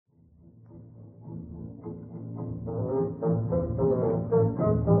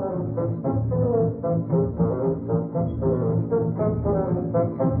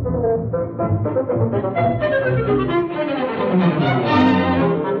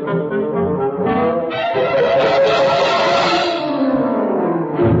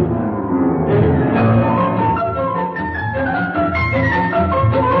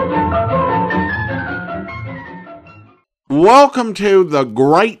Welcome to the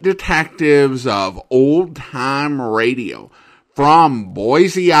Great Detectives of Old Time Radio. From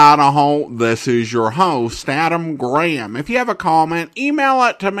Boise, Idaho, this is your host, Adam Graham. If you have a comment, email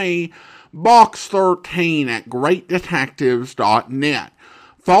it to me, box13@greatdetectives.net.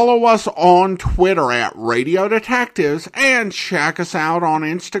 Follow us on Twitter at Radio Detectives and check us out on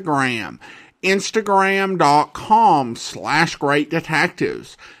Instagram, Instagram.com/Great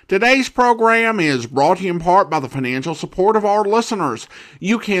Detectives. Today's program is brought to you in part by the financial support of our listeners.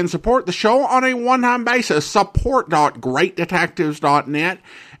 You can support the show on a one-time basis, support.greatdetectives.net,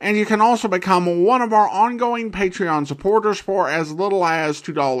 and you can also become one of our ongoing Patreon supporters for as little as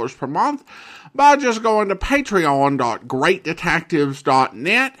 $2 per month by just going to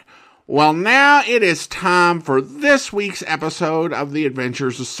patreon.greatdetectives.net. Well, now it is time for this week's episode of The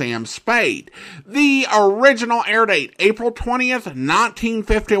Adventures of Sam Spade. The original air date, April 20th,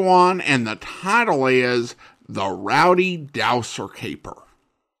 1951, and the title is The Rowdy Dowser Caper.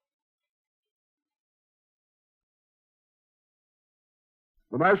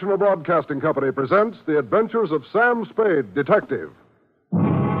 The National Broadcasting Company presents The Adventures of Sam Spade, Detective.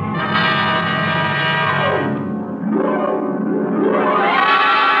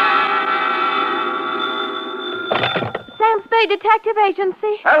 Sam Spade Detective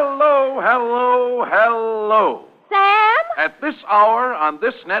Agency. Hello. Sam? At this hour on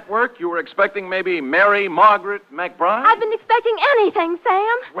this network, you were expecting maybe Mary Margaret McBride? I've been expecting anything,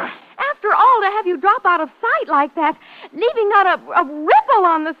 Sam. Well. After all, to have you drop out of sight like that, leaving not a ripple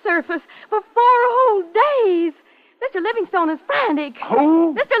on the surface for 4 whole days. Mr. Livingstone is frantic.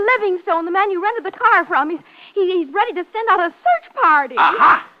 Who? Mr. Livingstone, the man you rented the car from. He's ready to send out a search party.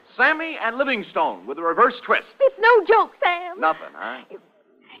 Aha! Sammy and Livingstone with a reverse twist. It's no joke, Sam. Nothing, huh?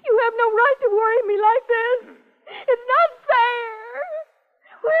 You have no right to worry me like this. It's not fair.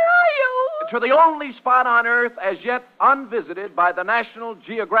 Where are you? To the only spot on Earth as yet unvisited by the National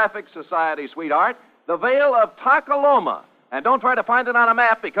Geographic Society, sweetheart, the Vale of Takaloma. And don't try to find it on a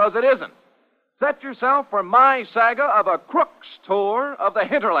map because it isn't. Set yourself for my saga of a crook's tour of the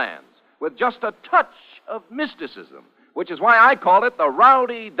hinterlands with just a touch of mysticism, which is why I call it the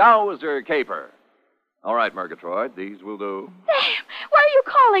Rowdy Dowser Caper. All right, Murgatroyd, these will do. Sam, where are you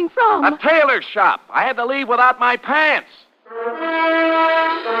calling from? A tailor shop. I had to leave without my pants.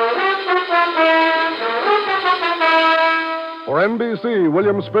 For NBC,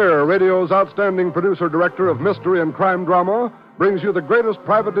 William Spear, radio's outstanding producer-director of mystery and crime drama, brings you the greatest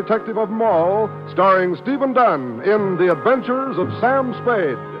private detective of them all, starring Stephen Dunn in The Adventures of Sam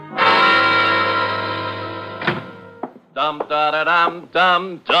Spade.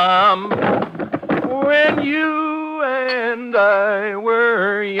 Dum-da-da-dum-dum-dum. When you and I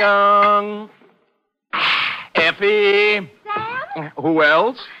were young. Effie. Sam? Who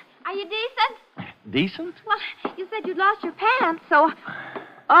else? Are you decent? Decent? Well, you said you'd lost your pants, so...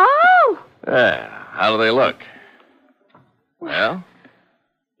 Oh! How do they look? Well?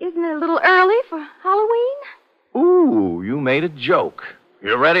 Isn't it a little early for Halloween? Ooh, you made a joke.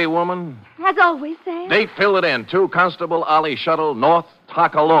 You ready, woman? As always, Sam. Date, fill it in. 2 Constable Ollie Shuttle, North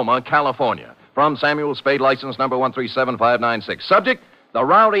Takaloma, California. From Samuel Spade, license number 137596. Subject, the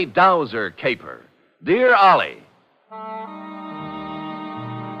Rowdy Dowser Caper. Dear Ollie,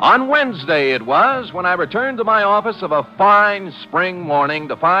 on Wednesday it was when I returned to my office of a fine spring morning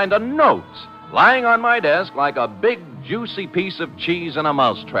to find a note lying on my desk like a big, juicy piece of cheese in a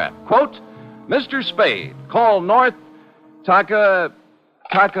mousetrap. Quote, Mr. Spade, call North Takaloma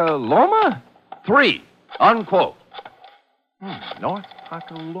 3, unquote. North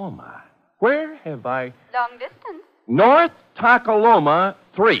Takaloma. Where have I... Long distance. North Takaloma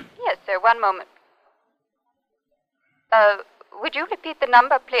 3. Yes, sir. One moment. Would you repeat the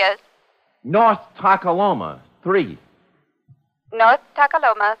number, please? North Takaloma 3. North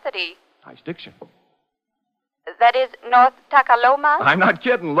Takaloma 3. Nice diction. That is North Takaloma? I'm not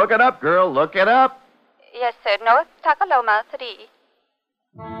kidding. Look it up, girl. Look it up. Yes, sir. North Takaloma 3.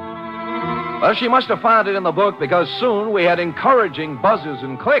 Well, she must have found it in the book because soon we had encouraging buzzes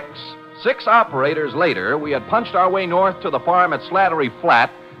and clicks. 6 operators later, we had punched our way north to the farm at Slattery Flat.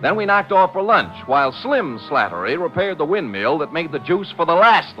 Then we knocked off for lunch, while Slim Slattery repaired the windmill that made the juice for the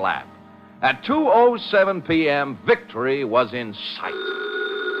last lap. At 2:07 p.m., victory was in sight.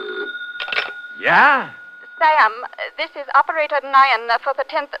 Yeah? Sam, this is Operator Nyan for the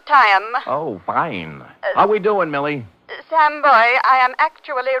 10th time. Oh, fine. How we doing, Millie? Sam, boy, I am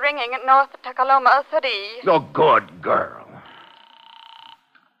actually ringing North Takaloma 3. Oh, good girl.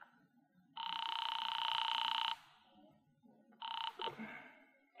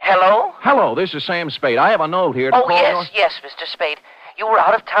 Hello? Hello, this is Sam Spade. I have a note here to Oh, call yes, Mr. Spade. You were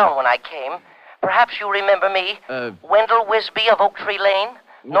out of town when I came. Perhaps you remember me. Wendell Wisby of Oak Tree Lane,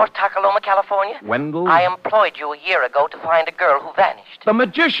 North Tuckaloma, California. Wendell? I employed you a year ago to find a girl who vanished. The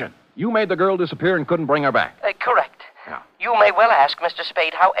magician. You made the girl disappear and couldn't bring her back. Correct. Yeah. You may well ask, Mr.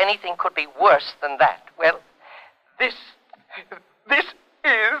 Spade, how anything could be worse than that. Well, this is...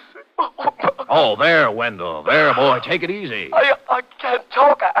 Oh, there, Wendell. There, boy. Take it easy. I can't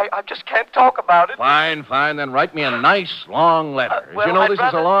talk. I just can't talk about it. Fine. Then write me a nice, long letter. Well, you know, I'd this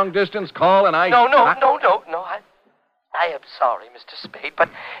rather... is a long-distance call, and I... No. I am sorry, Mr. Spade, but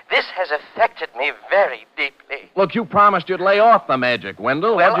this has affected me very deeply. Look, you promised you'd lay off the magic,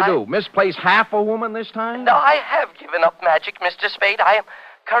 Wendell. Well, What'd you do? Misplace half a woman this time? No, I have given up magic, Mr. Spade. I am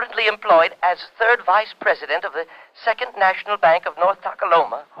currently employed as third vice president of the Second National Bank of North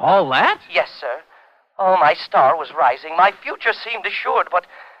Tuckaloma. All that? Yes, sir. Oh, my star was rising. My future seemed assured, but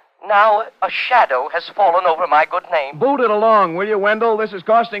now a shadow has fallen over my good name. Boot it along, will you, Wendell? This is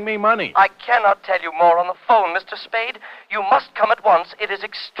costing me money. I cannot tell you more on the phone, Mr. Spade. You must come at once. It is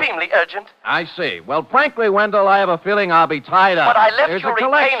extremely urgent. I see. Well, frankly, Wendell, I have a feeling I'll be tied up. But I left There's your a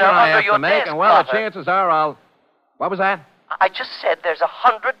collection retainer I under have your to make, desk, and, well, the Blotter. chances are I'll... What was that? I just said there's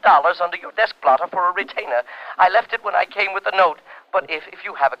 $100 under your desk, Blotter, for a retainer. I left it when I came with the note. But if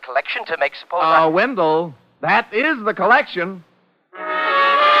you have a collection to make, suppose Wendell, that is the collection.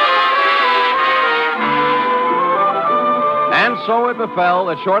 And so it befell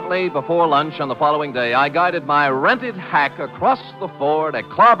that shortly before lunch on the following day, I guided my rented hack across the ford at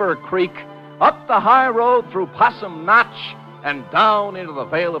Clobber Creek, up the high road through Possum Notch, and down into the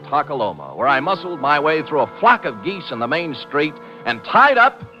Vale of Tuckaloma, where I muscled my way through a flock of geese in the main street and tied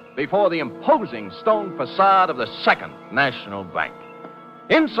up before the imposing stone facade of the Second National Bank.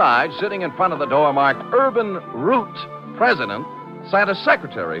 Inside, sitting in front of the door marked Urban Root President, sat a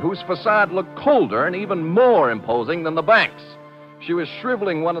secretary whose facade looked colder and even more imposing than the bank's. She was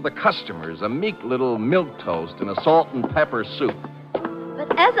shriveling one of the customers, a meek little milquetoast in a salt and pepper soup.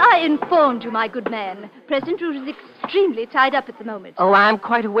 But as I informed you, my good man, President Root is extremely tied up at the moment. Oh, I'm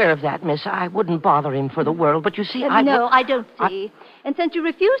quite aware of that, miss. I wouldn't bother him for the world, but you see, No, I don't see. And since you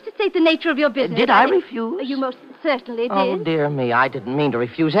refused to state the nature of your business... Did I refuse? You most certainly did. Oh, dear me, I didn't mean to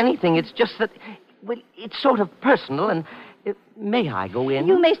refuse anything. It's just that, well, it's sort of personal, and may I go in?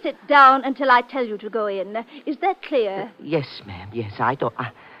 You may sit down until I tell you to go in. Is that clear? Yes, ma'am, yes,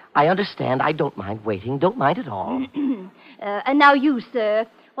 I understand. I don't mind waiting. Don't mind at all. And now you, sir.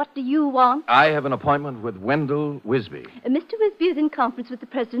 What do you want? I have an appointment with Wendell Wisby. Mr. Wisby is in conference with the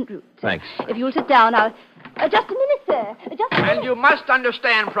President Root. Thanks. If you'll sit down, I'll... just a minute, sir. Just a minute. And you must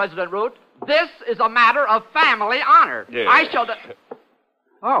understand, President Root, this is a matter of family honor. Yeah. I shall...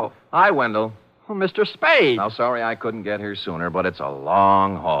 Oh, hi, Wendell. Oh, Mr. Spade. Now, sorry I couldn't get here sooner, but it's a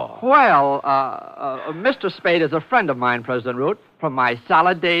long haul. Well, Mr. Spade is a friend of mine, President Root, from my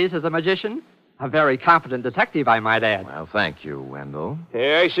salad days as a magician. A very competent detective, I might add. Well, thank you, Wendell.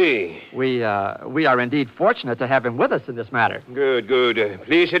 Yeah, I see. We are indeed fortunate to have him with us in this matter. Good.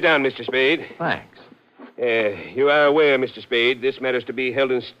 Please sit down, Mr. Spade. Thanks. You are aware, Mr. Spade, this matter is to be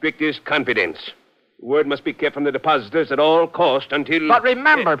held in strictest confidence. Word must be kept from the depositors at all cost until... But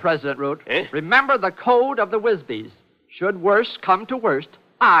remember, President Root, Eh? remember the code of the Wisbys. Should worst come to worst,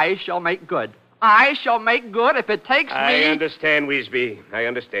 I shall make good. I shall make good if it takes me... I understand, Wisby. I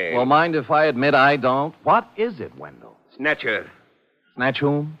understand. Well, mind if I admit I don't? What is it, Wendell? Snatcher. Snatch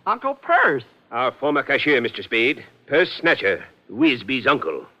whom? Uncle Purse. Our former cashier, Mr. Spade. Purse Snatcher. Wisby's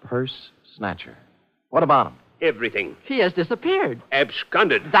uncle. Purse Snatcher. What about him? Everything. He has disappeared.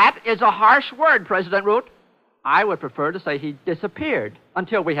 Absconded. That is a harsh word, President Root. I would prefer to say he disappeared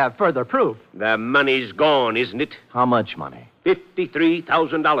until we have further proof. The money's gone, isn't it? How much money?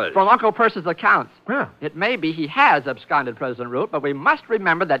 $53,000. From Uncle Purse's accounts. Yeah. It may be he has absconded, President Root, but we must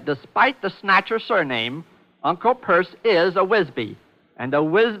remember that despite the Snatcher surname, Uncle Purse is a Wisby. And a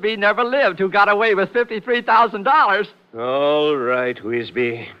Wisby never lived who got away with $53,000. All right,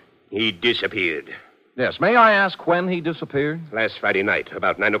 Wisby. He disappeared. Yes, may I ask when he disappeared? Last Friday night,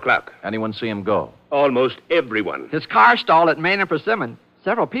 about 9 o'clock. Anyone see him go? Almost everyone. His car stalled at Main and Persimmon.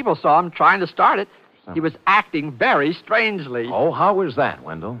 Several people saw him trying to start it. He was acting very strangely. Oh, how was that,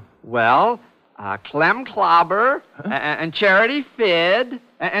 Wendell? Well, Clem Clobber and Charity Fid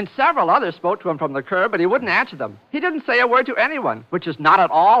and several others spoke to him from the curb, but he wouldn't answer them. He didn't say a word to anyone, which is not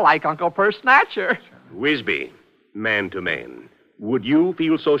at all like Uncle Purse Snatcher. Wisby, man to man. Would you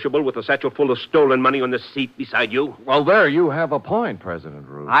feel sociable with a satchel full of stolen money on the seat beside you? Well, there you have a point, President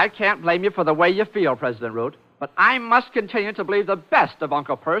Root. I can't blame you for the way you feel, President Root, but I must continue to believe the best of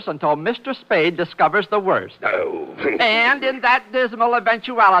Uncle Purse until Mr. Spade discovers the worst. Oh. And in that dismal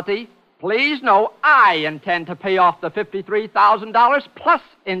eventuality, Please know I intend to pay off the $53,000 plus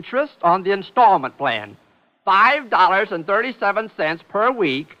interest on the installment plan. $5.37 per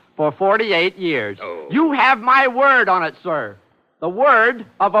week for 48 years. Oh. You have my word on it, sir. The word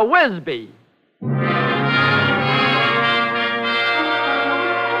of a whizbee.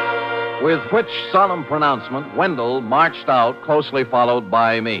 With which solemn pronouncement, Wendell marched out, closely followed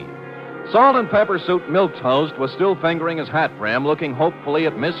by me. Salt and Pepper Suit Milktoast was still fingering his hat brim, looking hopefully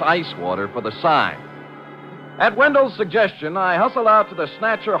at Miss Icewater for the sign. At Wendell's suggestion, I hustled out to the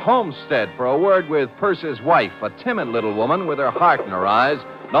Snatcher homestead for a word with Percy's wife, a timid little woman with her heart in her eyes,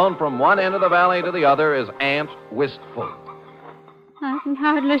 known from one end of the valley to the other as Aunt Wistful. I can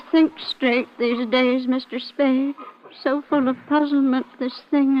hardly think straight these days, Mr. Spade. So full of puzzlement this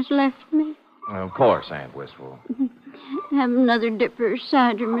thing has left me. Of course, Aunt Wistful. Have another dipper of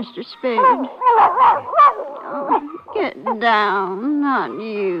cider, Mr. Spade. Oh, get down, not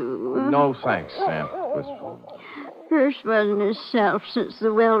you. No thanks, Aunt Wistful. Perce wasn't himself since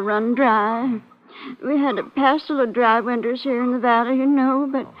the well run dry. We had a passel of dry winters here in the valley, you know,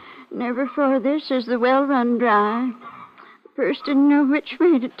 but never for this as the well run dry. Perce didn't know which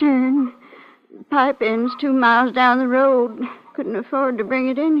way to turn. The pipe end's 2 miles down the road. Couldn't afford to bring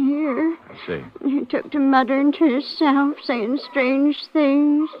it in here. I see. He took to muttering to himself, saying strange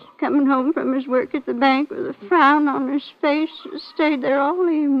things, coming home from his work at the bank with a frown on his face, and stayed there all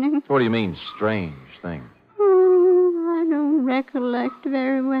evening. What do you mean, strange things? Oh, I don't recollect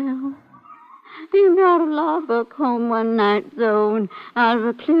very well. He brought a law book home one night, though, and out of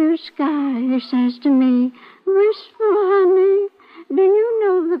a clear sky he says to me, "Wistful, honey, do you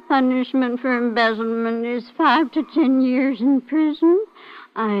know the punishment for embezzlement is 5 to 10 years in prison?"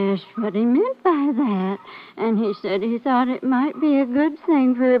 I asked what he meant by that, and he said he thought it might be a good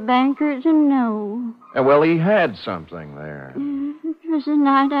thing for a banker to know. Well, he had something there. It was the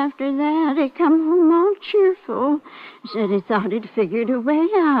night after that. He come home all cheerful. Said he thought he'd figured a way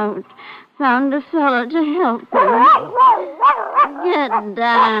out. Found a fella to help him. Get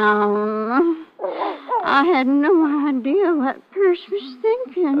down. I had no idea what Perce was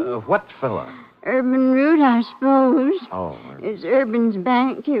thinking. What fella? Urban Root, I suppose. Oh. It's Urban's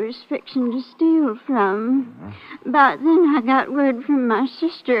bank he was fixing to steal from. About then I got word from my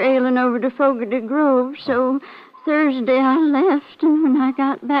sister ailing over to Fogarty Grove, so Thursday I left, and when I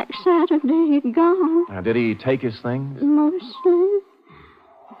got back Saturday, he'd gone. Now, did he take his things? Mostly.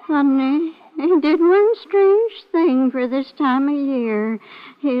 Funny. He did one strange thing for this time of year.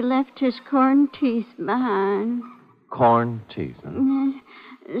 He left his corn teeth behind. Corn teeth, huh?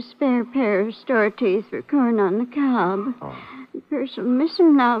 A spare pair of store teeth for corn on the cob. Oh. Perce will miss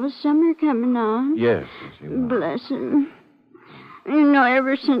him now with summer coming on. Yes, he will. Bless him. You know,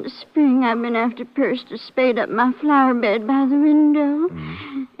 ever since spring, I've been after Perce to spade up my flower bed by the window.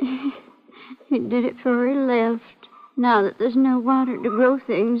 He did it before he left, now that there's no water to grow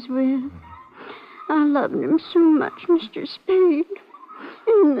things with. I loved him so much, Mr. Spade.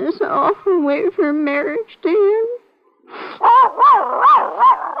 In this awful way for marriage to him.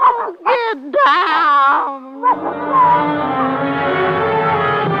 Get down!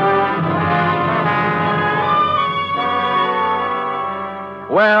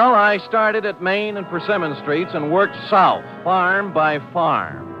 Well, I started at Main and Persimmon Streets and worked south, farm by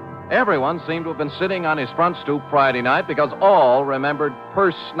farm. Everyone seemed to have been sitting on his front stoop Friday night because all remembered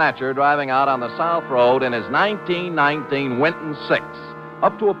Perce Snatcher driving out on the South Road in his 1919 Winton 6.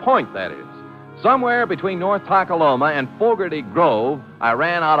 Up to a point, that is. Somewhere between North Takaloma and Fogarty Grove, I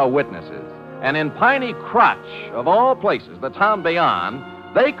ran out of witnesses. And in Piney Crotch, of all places, the town beyond,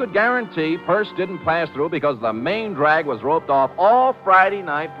 they could guarantee Perce didn't pass through because the main drag was roped off all Friday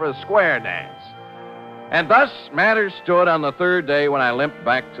night for a square dance. And thus matters stood on the third day when I limped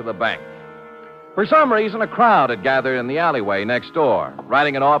back to the bank. For some reason, a crowd had gathered in the alleyway next door.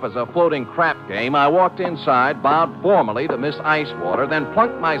 Writing it off as a floating crap game, I walked inside, bowed formally to Miss Icewater, then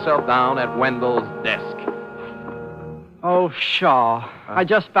plunked myself down at Wendell's desk. Oh, Shaw. I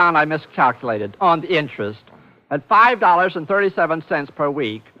just found I miscalculated on the interest. At $5.37 per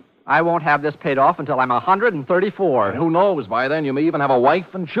week, I won't have this paid off until I'm 134. And who knows, by then you may even have a wife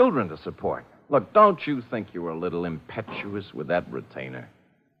and children to support. Look, don't you think you were a little impetuous with that retainer?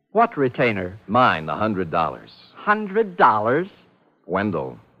 What retainer? Mine, the $100. $100?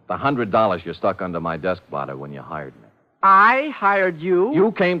 Wendell, the $100 you stuck under my desk blotter when you hired me. I hired you?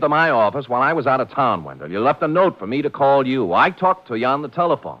 You came to my office while I was out of town, Wendell. You left a note for me to call you. I talked to you on the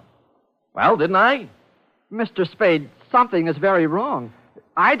telephone. Well, didn't I? Mr. Spade, something is very wrong.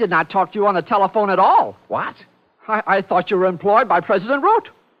 I did not talk to you on the telephone at all. What? I thought you were employed by President Root.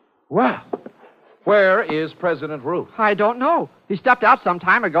 Well, Where is President Root? I don't know. He stepped out some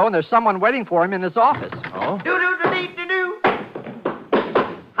time ago, and there's someone waiting for him in his office. Oh? Do-do-do-dee-do-do.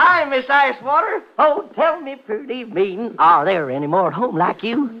 Hi, Miss Icewater. Oh, tell me, pretty mean, are there any more at home like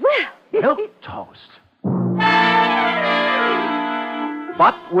you? Milk toast.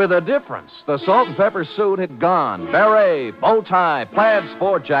 But with a difference. The salt and pepper suit had gone. Beret, bow tie, plaid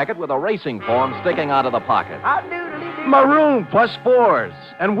sport jacket with a racing form sticking out of the pocket. Maroon plus fours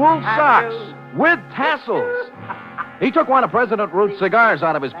and wool socks with tassels. He took one of President Root's cigars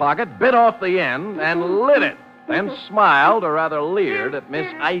out of his pocket, bit off the end, and lit it. Then smiled, or rather leered, at Miss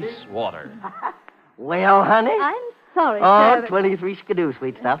Icewater. Well, honey? I'm sorry, Oh, sir. 23 skidoo,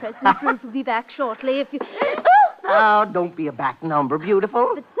 sweet stuff. President Root will be back shortly if you... Oh, don't be a back number,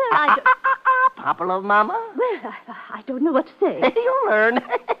 beautiful. But, sir, I don't... Papa love Mama? Well, I don't know what to say. You'll learn.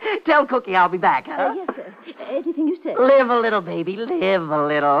 Tell Cookie I'll be back, huh? Yes, sir. Anything you say. Live a little, baby. Live a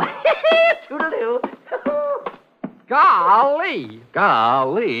little. Toodaloo. Golly.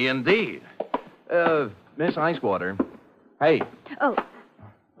 Golly, indeed. Miss Icewater. Hey. Oh.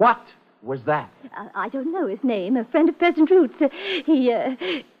 What was that? I don't know his name. A friend of President Root's.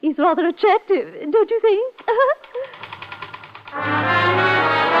 He's rather attractive, don't you think?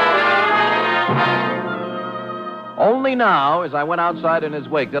 Only now, as I went outside in his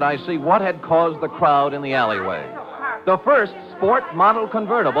wake, did I see what had caused the crowd in the alleyway. The first sport model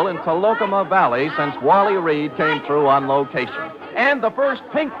convertible in Tolokema Valley since Wally Reed came through on location. And the first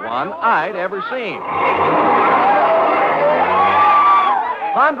pink one I'd ever seen.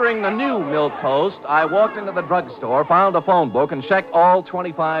 Pondering the new milk toast, I walked into the drugstore, found a phone book, and checked all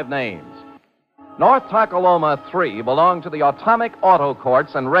 25 names. North Tacoloma 3 belonged to the Atomic Auto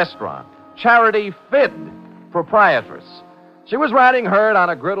Courts and Restaurant. Charity Fid, proprietress. She was riding herd on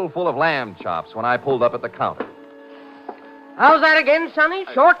a griddle full of lamb chops when I pulled up at the counter. How's that again, Sonny?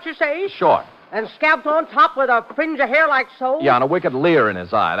 Short, you say? Short. And scalped on top with a fringe of hair like so? Yeah, and a wicked leer in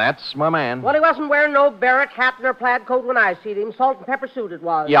his eye. That's my man. Well, he wasn't wearing no Barrett hat nor plaid coat when I seen him. Salt and pepper suit it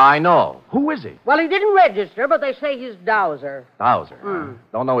was. Yeah, I know. Who is he? Well, he didn't register, but they say he's Dowser. Dowser.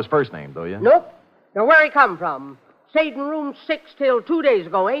 Don't know his first name, do you? Nope. Now, where he come from? Stayed in room 6 till 2 days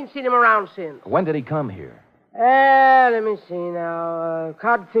ago. Ain't seen him around since. When did he come here? Let me see now.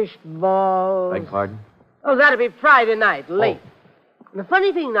 Codfish balls. Beg pardon? Oh, that'd be Friday night, late. The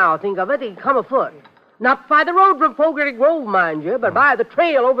funny thing now, think of it, he'd come afoot. Not by the road from Fogarty Grove, mind you, but by the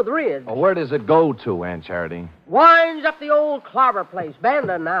trail over the ridge. Well, where does it go to, Aunt Charity? Winds up the old clobber place,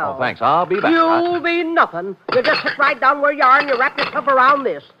 Bandon now. Oh, thanks. I'll be back. You'll be nothing. You just sit right down where you are and you wrap yourself around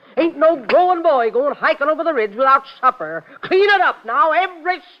this. Ain't no growing boy going hiking over the ridge without supper. Clean it up now,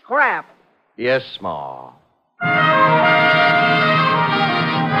 every scrap. Yes, Ma.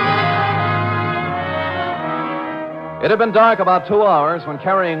 It had been dark about 2 hours when,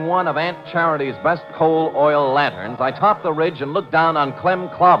 carrying one of Aunt Charity's best coal oil lanterns, I topped the ridge and looked down on Clem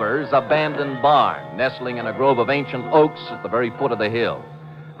Clobber's abandoned barn, nestling in a grove of ancient oaks at the very foot of the hill.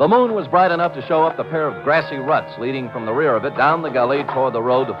 The moon was bright enough to show up the pair of grassy ruts leading from the rear of it down the gully toward the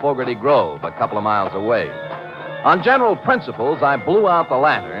road to Fogarty Grove, a couple of miles away. On general principles, I blew out the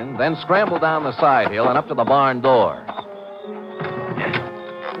lantern, then scrambled down the side hill and up to the barn door.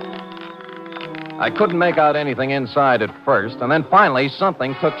 I couldn't make out anything inside at first, and then finally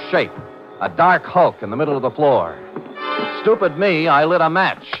something took shape. A dark hulk in the middle of the floor. Stupid me, I lit a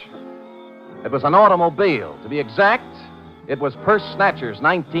match. It was an automobile. To be exact, it was Purse Snatcher's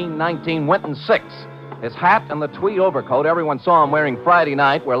 1919 Winton 6. His hat and the tweed overcoat everyone saw him wearing Friday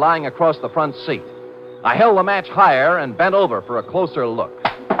night were lying across the front seat. I held the match higher and bent over for a closer look.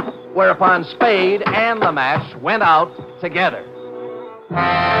 Whereupon Spade and the match went out together.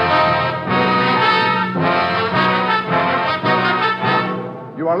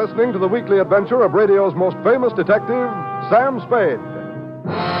 You are listening to the weekly adventure of radio's most famous detective, Sam Spade.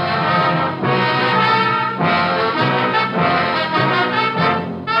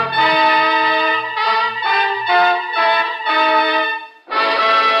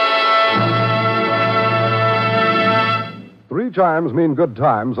 Three chimes mean good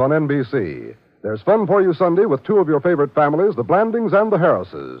times on NBC. There's fun for you Sunday with two of your favorite families, the Blandings and the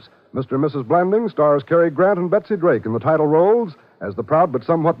Harrises. Mr. and Mrs. Blanding stars Cary Grant and Betsy Drake in the title roles as the proud but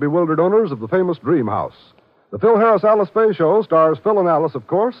somewhat bewildered owners of the famous Dream House. The Phil Harris-Alice Faye Show stars Phil and Alice, of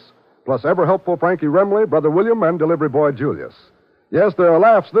course, plus ever-helpful Frankie Remley, Brother William, and delivery boy Julius. Yes, there are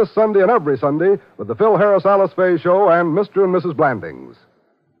laughs this Sunday and every Sunday with the Phil Harris-Alice Faye Show and Mr. and Mrs. Blandings.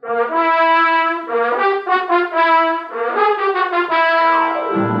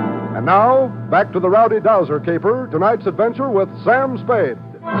 And now, back to the Rowdy Dowser caper, tonight's adventure with Sam Spade.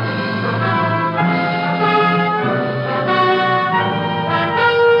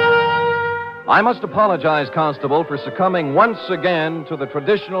 I must apologize, Constable, for succumbing once again to the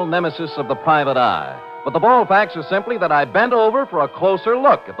traditional nemesis of the private eye. But the bald facts are simply that I bent over for a closer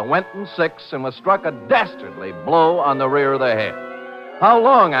look at the Winton 6 and was struck a dastardly blow on the rear of the head. How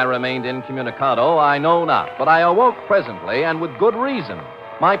long I remained incommunicado, I know not, but I awoke presently, and with good reason.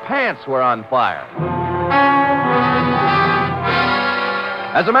 My pants were on fire.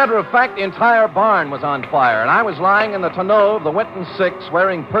 As a matter of fact, the entire barn was on fire, and I was lying in the tonneau of the Winton 6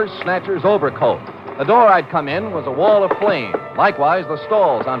 wearing Purse Snatcher's overcoat. The door I'd come in was a wall of flame, likewise the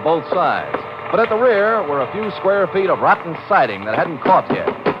stalls on both sides. But at the rear were a few square feet of rotten siding that hadn't caught yet.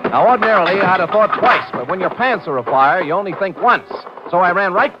 Now, ordinarily, I'd have thought twice, but when your pants are afire, you only think once. So I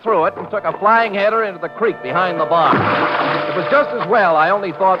ran right through it and took a flying header into the creek behind the barn. It was just as well I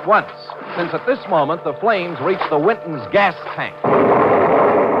only thought once, since at this moment the flames reached the Winton's gas tank.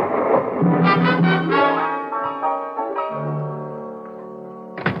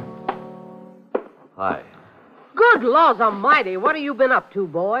 Hi. Good laws almighty, what have you been up to,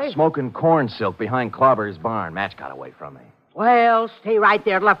 boy? Smoking corn silk behind Clobber's barn. Match got away from me. Well, stay right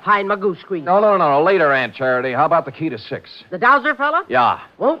there left behind my goose grease. No. Later, Aunt Charity. How about the key to 6? The Dowser fella? Yeah.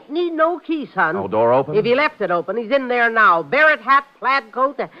 Won't need no key, son. No door open? If he left it open, he's in there now. Barrett hat, plaid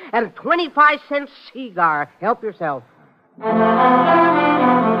coat, and a 25-cent cigar. Help yourself.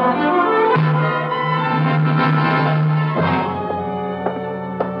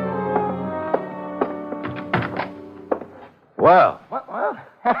 Well. Well,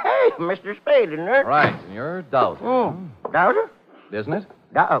 hey, Mr. Spade, isn't it? Right, and you're Dowser. Dowser? Isn't it?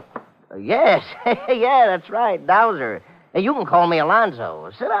 Yes. Yeah, that's right, Dowser. You can call me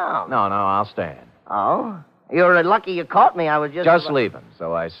Alonzo. Sit down. No, I'll stand. Oh? You're lucky you caught me. I was Just leaving,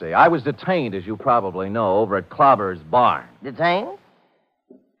 so I see. I was detained, as you probably know, over at Clobber's barn. Detained?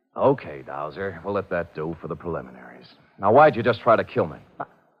 Okay, Dowser. We'll let that do for the preliminaries. Now, why'd you just try to kill me?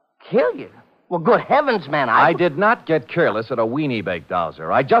 Kill you? Well, good heavens, man, I did not get careless at a weenie bake,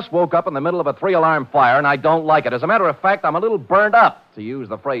 Dowser. I just woke up in the middle of a 3-alarm fire, and I don't like it. As a matter of fact, I'm a little burned up, to use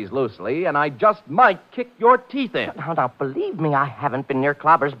the phrase loosely, and I just might kick your teeth in. Now, believe me, I haven't been near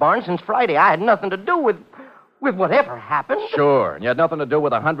Clobber's barn since Friday. I had nothing to do with whatever happened. Sure, and you had nothing to do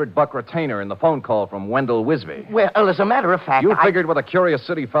with a $100 retainer in the phone call from Wendell Wisby. Well, as a matter of fact, You figured with a curious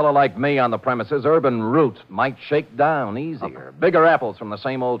city fellow like me on the premises, urban root might shake down easier. Bigger apples from the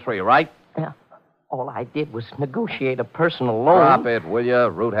same old tree, right? Yeah. All I did was negotiate a personal loan. Drop it, will you?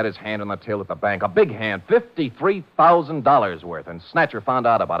 Root had his hand on the till at the bank. A big hand, $53,000 worth, and Snatcher found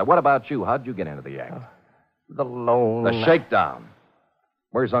out about it. What about you? How'd you get into the act? The loan. The shakedown.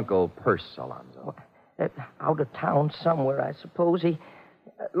 Where's Uncle Purse, Alonzo? Out of town somewhere, I suppose.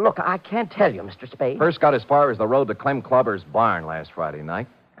 Look, I can't tell you, Mr. Spade. Purse got as far as the road to Clem Clobber's barn last Friday night.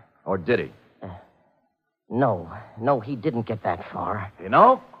 Or did he? No, he didn't get that far. You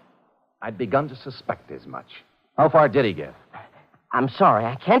know, I'd begun to suspect as much. How far did he get? I'm sorry,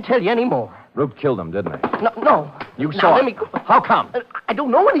 I can't tell you any more. Root killed him, didn't he? No. You saw let it. me go. How come? I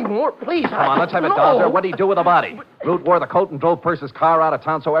don't know anymore. Please. Come on, let's have it, Dowser. What'd he do with the body? Root wore the coat and drove Purse's car out of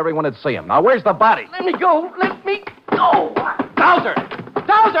town so everyone would see him. Now, where's the body? Let me go. Let me go. Dowser!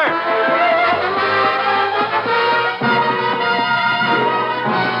 Dowser!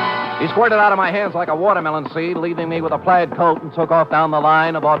 He squirted out of my hands like a watermelon seed, leaving me with a plaid coat, and took off down the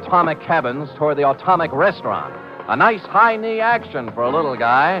line of atomic cabins toward the atomic restaurant. A nice high-knee action for a little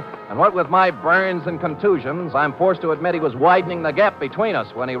guy, and what with my burns and contusions, I'm forced to admit he was widening the gap between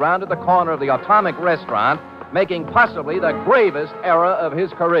us when he rounded the corner of the atomic restaurant, making possibly the gravest error of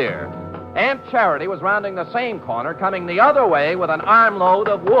his career. Aunt Charity was rounding the same corner, coming the other way with an armload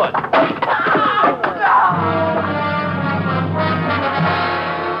of wood.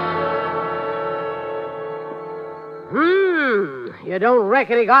 You don't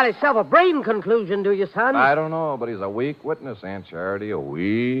reckon he got himself a brain conclusion, do you, son? I don't know, but he's a weak witness, Aunt Charity, a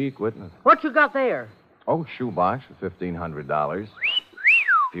weak witness. What you got there? Oh, shoebox for $1,500.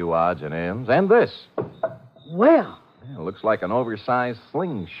 Few odds and ends. And this. Well. Yeah, looks like an oversized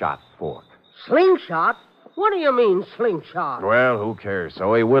slingshot fork. Slingshot? What do you mean, slingshot? Well, who cares?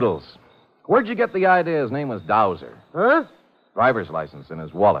 So he whittles. Where'd you get the idea his name was Dowser? Huh? Driver's license in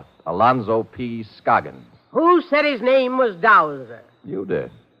his wallet. Alonzo P. Scoggins. Who said his name was Dowser? You did.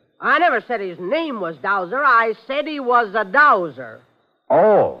 I never said his name was Dowser. I said he was a dowser.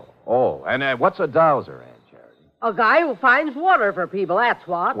 Oh. And what's a dowser, Aunt Charity? A guy who finds water for people, that's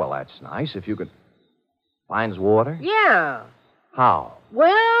what. Well, that's nice. If you could... Finds water? Yeah. How?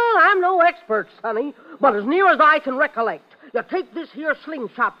 Well, I'm no expert, Sonny, but as near as I can recollect, you take this here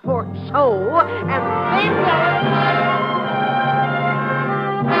slingshot fork so,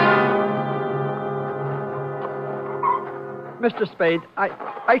 and then Mr. Spade,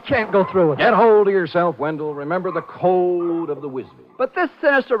 I can't go through with it. Get hold of yourself, Wendell. Remember the code of the Wisby. But this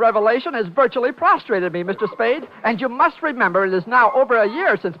sinister revelation has virtually prostrated me, Mr. Spade. And you must remember it is now over a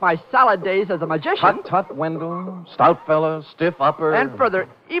year since my salad days as a magician. Tut, Wendell. Stout fella, stiff upper. And further,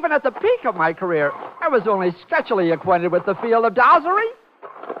 even at the peak of my career, I was only sketchily acquainted with the field of dowsery.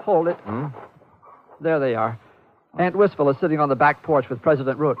 Hold it. There they are. Aunt Wistful is sitting on the back porch with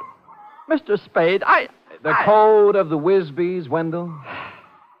President Root. Mr. Spade, The code of the Wisbys, Wendell?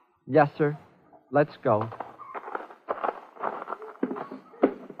 Yes, sir. Let's go.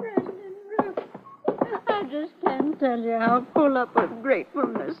 I just can't tell you how full up with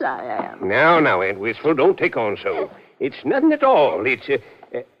gratefulness I am. Now, Aunt Wistful, don't take on so. It's nothing at all. It's,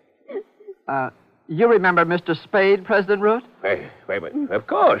 You remember Mr. Spade, President Root? Of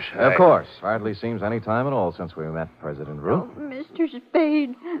course. Of course. Hardly seems any time at all since we met President Root. Oh, Mr.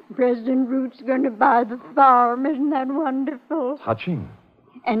 Spade, President Root's going to buy the farm. Isn't that wonderful? Touching.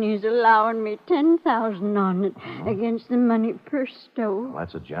 And he's allowing me $10,000 on it against the money per stove. Well,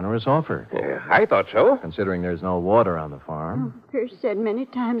 that's a generous offer. I thought so. Considering there's no water on the farm. Pierce said many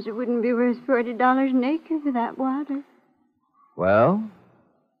times it wouldn't be worth $40 an acre for that water. Well?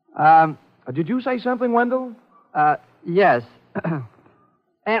 Did you say something, Wendell? Yes.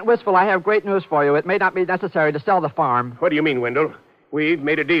 Aunt Wistful, I have great news for you. It may not be necessary to sell the farm. What do you mean, Wendell? We've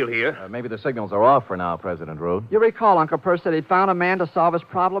made a deal here. Maybe the signals are off for now, President Root. You recall Uncle Percy said he'd found a man to solve his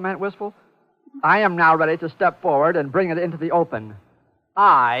problem, Aunt Wistful? I am now ready to step forward and bring it into the open.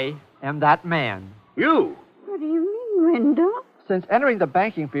 I am that man. You? What do you mean, Wendell? Since entering the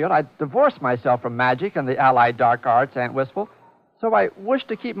banking field, I divorced myself from magic and the allied dark arts, Aunt Wistful. So I wish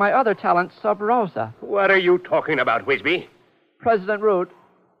to keep my other talents sub rosa. What are you talking about, Wisby? President Root,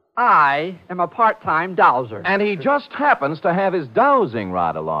 I am a part-time dowser. And he just happens to have his dowsing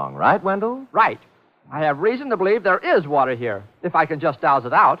rod along, right, Wendell? Right. I have reason to believe there is water here, if I can just douse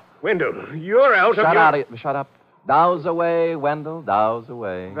it out. Wendell, you're out Shut up. Douse away, Wendell, douse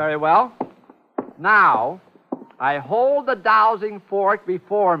away. Very well. Now, I hold the dowsing fork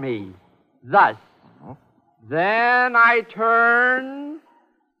before me, thus. Then I turn,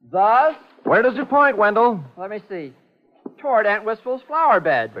 thus. Where does it point, Wendell? Let me see. Toward Aunt Wistful's flower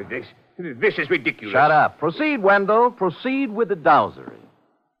bed. This is ridiculous. Shut up. Proceed, Wendell. Proceed with the dowsery.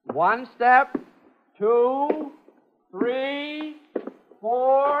 1 step, 2, 3,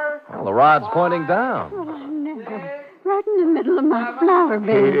 4. Well, the rod's pointing down. Oh, never. Right in the middle of my flower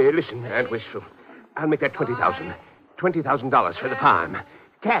bed. Listen, Aunt Wistful. I'll make that $20,000. $20,000 for the farm.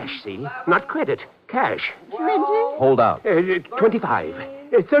 Cash, see? Not credit. Cash. 20? Hold out. 25.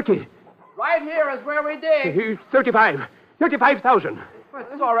 30. Right here is where we dig. 35. 35,000. Well,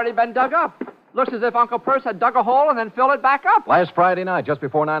 it's already been dug up. Looks as if Uncle Perce had dug a hole and then filled it back up. Last Friday night, just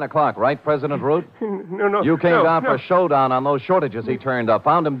before 9 o'clock, right, President Root? No. You came down for a showdown on those shortages he turned up,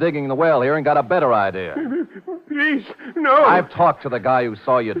 found him digging the well here, and got a better idea. Please, no. I've talked to the guy who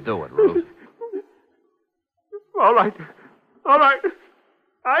saw you do it, Root. All right.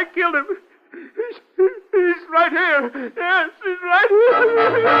 I killed him. He's right here. Yes, he's right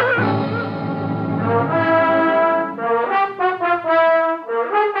here.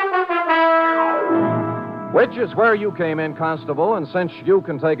 Which is where you came in, Constable, and since you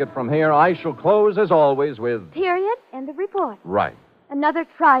can take it from here, I shall close, as always, with... Period. End of report. Right. Another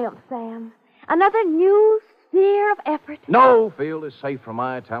triumph, Sam. Another new sphere of effort. No field is safe from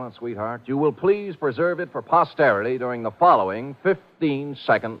my talent, sweetheart. You will please preserve it for posterity during the following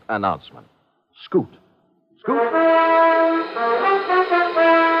 15-second announcement. Scoot. Scoot.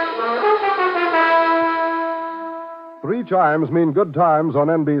 3 chimes mean good times on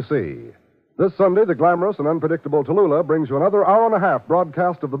NBC. This Sunday, the glamorous and unpredictable Tallulah brings you another hour-and-a-half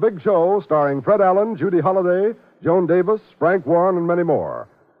broadcast of The Big Show, starring Fred Allen, Judy Holliday, Joan Davis, Frank Warren, and many more.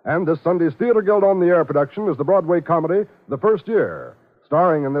 And this Sunday's Theater Guild on the Air production is the Broadway comedy The First Year.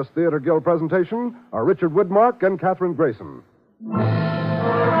 Starring in this Theater Guild presentation are Richard Widmark and Katherine Grayson.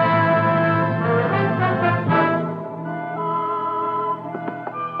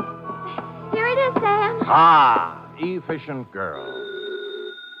 Here it is, Sam. Ah, efficient girl.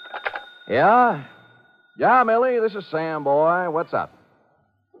 Yeah? Yeah, Millie, this is Sam, boy. What's up?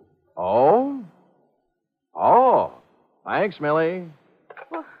 Oh? Oh. Thanks, Millie.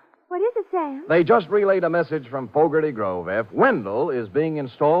 Well, what is it, Sam? They just relayed a message from Fogarty Grove, F. Wendell is being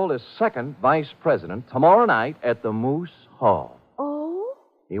installed as second vice president tomorrow night at the Moose Hall. Oh?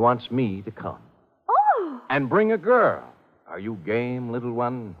 He wants me to come. Oh! And bring a girl. Are you game, little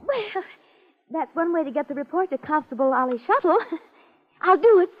one? Well, that's one way to get the report to Constable Ollie Shuttle. I'll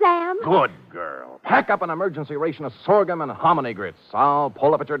do it, Sam. Good girl. Pack up an emergency ration of sorghum and hominy grits. I'll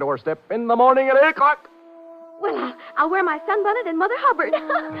pull up at your doorstep in the morning at 8 o'clock. Well, I'll wear my sunbonnet and Mother Hubbard.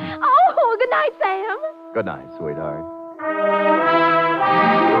 Oh, good night, Sam. Good night, sweetheart.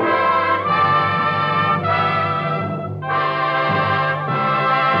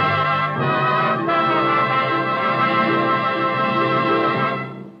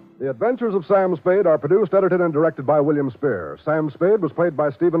 The Adventures of Sam Spade are produced, edited, and directed by William Spear. Sam Spade was played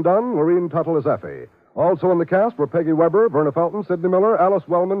by Stephen Dunn, Lorene Tuttle as Effie. Also in the cast were Peggy Weber, Verna Felton, Sidney Miller, Alice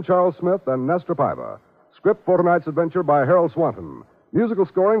Wellman, Charles Smith, and Nestor Paiva. Script for tonight's adventure by Harold Swanton. Musical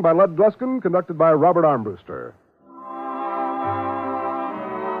scoring by Lud Gluskin, conducted by Robert Armbruster.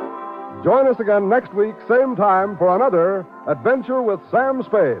 Join us again next week, same time, for another Adventure with Sam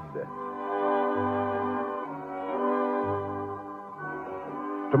Spade.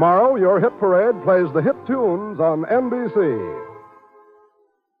 Tomorrow, your hit parade plays the hit tunes on NBC.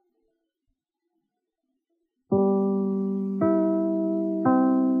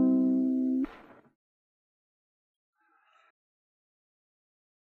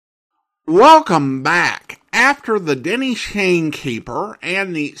 Welcome back. After the Denny Shane Caper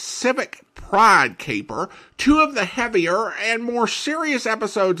and the Civic Pride Caper, two of the heavier and more serious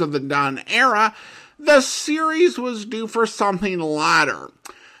episodes of the Dunn era, the series was due for something lighter.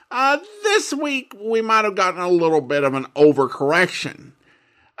 This week, we might have gotten a little bit of an overcorrection.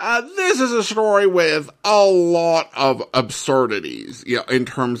 This is a story with a lot of absurdities, in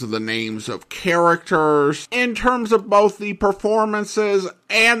terms of the names of characters, in terms of both the performances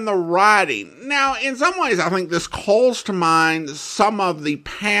and the writing. Now, in some ways, I think this calls to mind some of the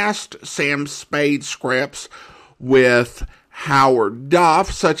past Sam Spade scripts with Howard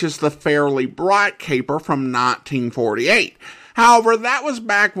Duff, such as the Fairly Bright Caper from 1948. However, that was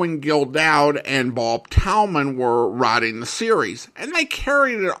back when Gil Dowd and Bob Tallman were writing the series, and they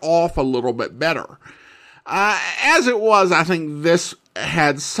carried it off a little bit better. As it was, I think this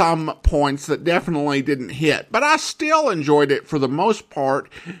had some points that definitely didn't hit, but I still enjoyed it for the most part,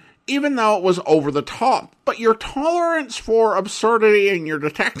 even though it was over the top. But your tolerance for absurdity in your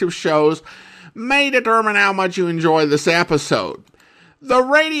detective shows may determine how much you enjoy this episode. The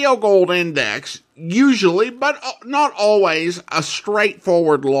Radio Gold Index, usually, but not always, a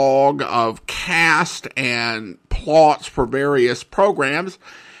straightforward log of cast and plots for various programs,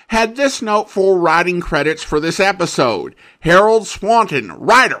 had this note for writing credits for this episode. Harold Swanton,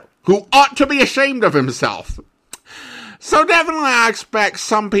 writer, who ought to be ashamed of himself. So definitely I expect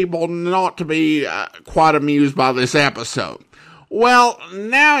some people not to be quite amused by this episode. Well,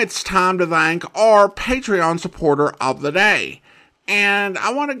 now it's time to thank our Patreon supporter of the day. And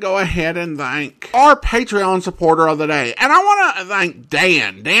I want to go ahead and thank our Patreon supporter of the day. And I want to thank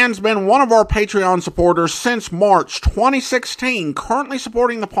Dan. Dan's been one of our Patreon supporters since March 2016, currently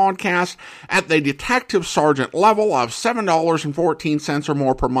supporting the podcast at the Detective Sergeant level of $7.14 or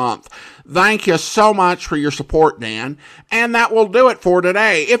more per month. Thank you so much for your support, Dan. And that will do it for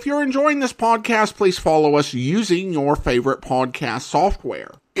today. If you're enjoying this podcast, please follow us using your favorite podcast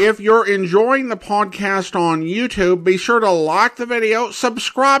software. If you're enjoying the podcast on YouTube, be sure to like the video,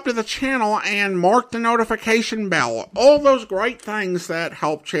 subscribe to the channel, and mark the notification bell. All those great things that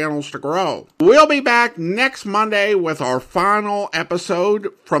help channels to grow. We'll be back next Monday with our final episode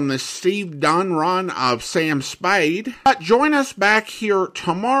from the Steve Dunn run of Sam Spade. But join us back here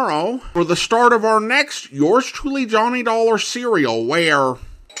tomorrow for the start of our next Yours Truly Johnny Dollar serial, where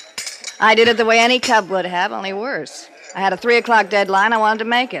I did it the way any cub would have, only worse. I had a 3 o'clock deadline. I wanted to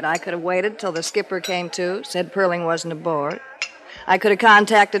make it. I could have waited till the skipper came to, said Perling wasn't aboard. I could have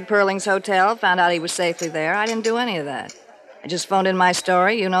contacted Perling's hotel, found out he was safely there. I didn't do any of that. I just phoned in my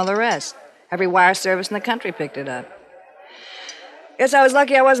story. You know the rest. Every wire service in the country picked it up. Guess I was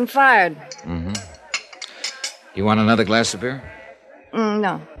lucky I wasn't fired. Mm-hmm. You want another glass of beer?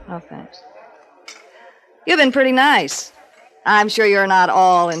 No, thanks. You've been pretty nice. I'm sure you're not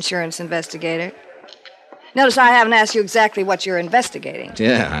all insurance investigator. Notice I haven't asked you exactly what you're investigating.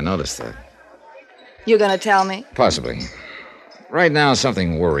 Yeah, I noticed that. You gonna tell me? Possibly. Right now,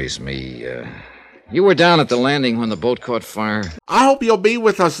 something worries me. You were down at the landing when the boat caught fire. I hope you'll be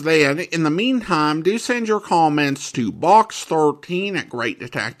with us then. In the meantime, do send your comments to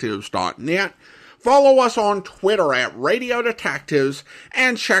box13@greatdetectives.net. Follow us on Twitter at Radio Detectives,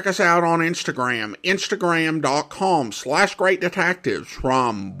 and check us out on Instagram, instagram.com/greatdetectives.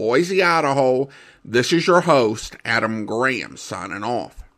 From Boise, Idaho, this is your host, Adam Graham, signing off.